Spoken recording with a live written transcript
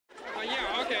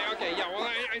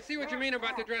see what you mean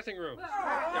about the dressing room.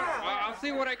 Yeah, I'll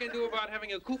see what I can do about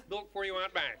having a coop built for you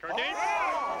out back, okay? Okay,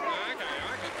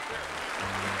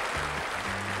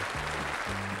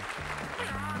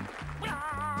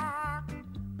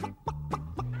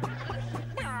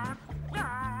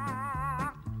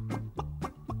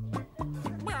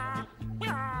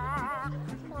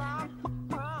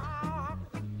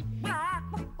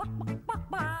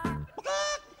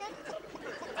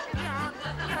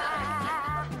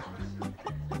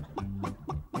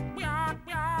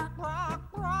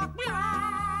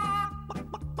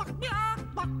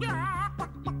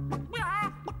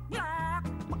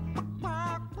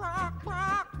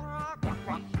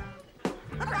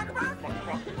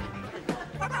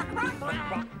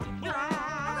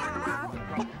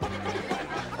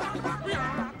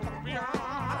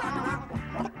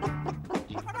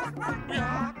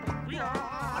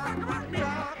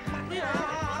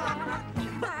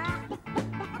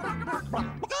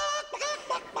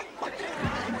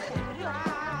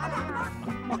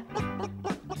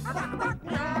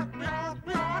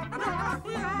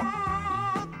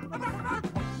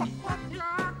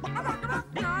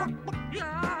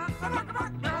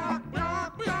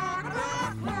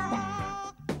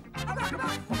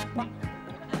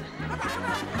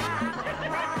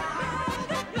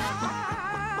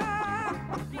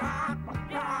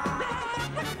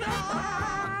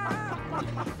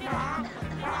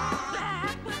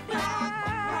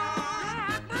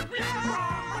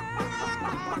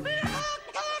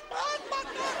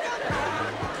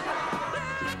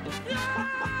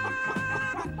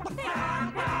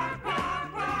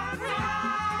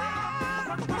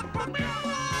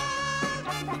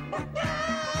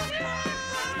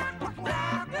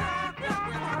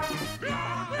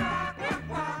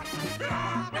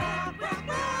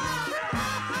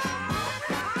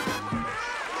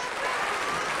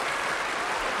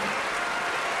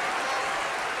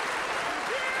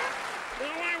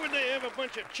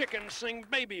 bunch of chickens sing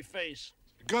Babyface?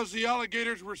 Because the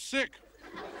alligators were sick.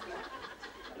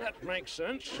 That makes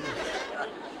sense.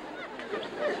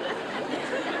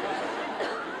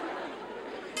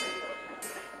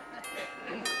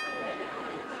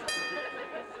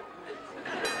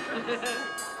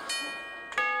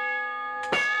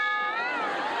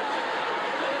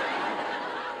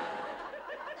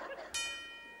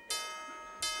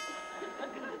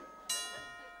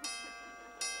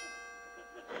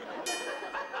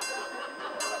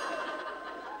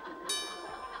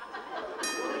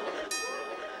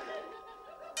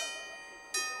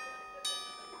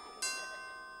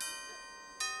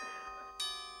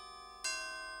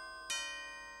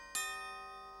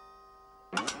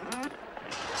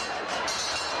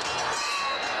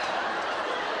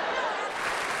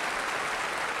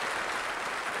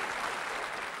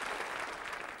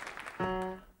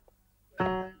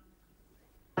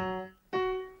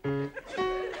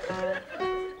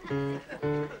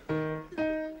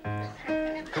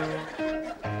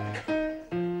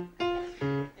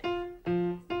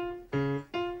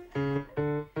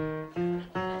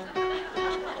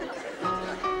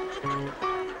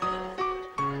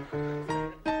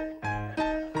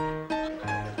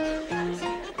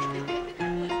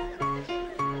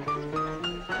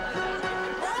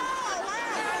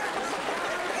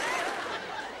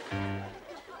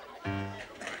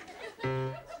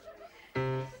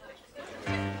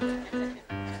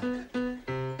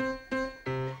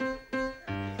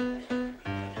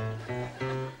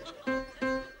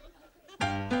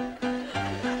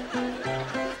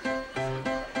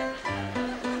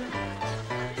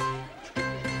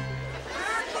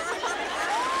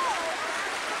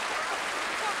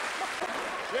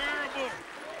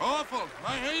 Awful.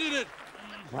 I hated it.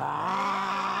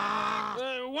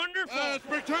 Wonderful.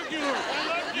 Spectacular.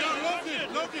 I loved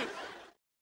it. Loved it.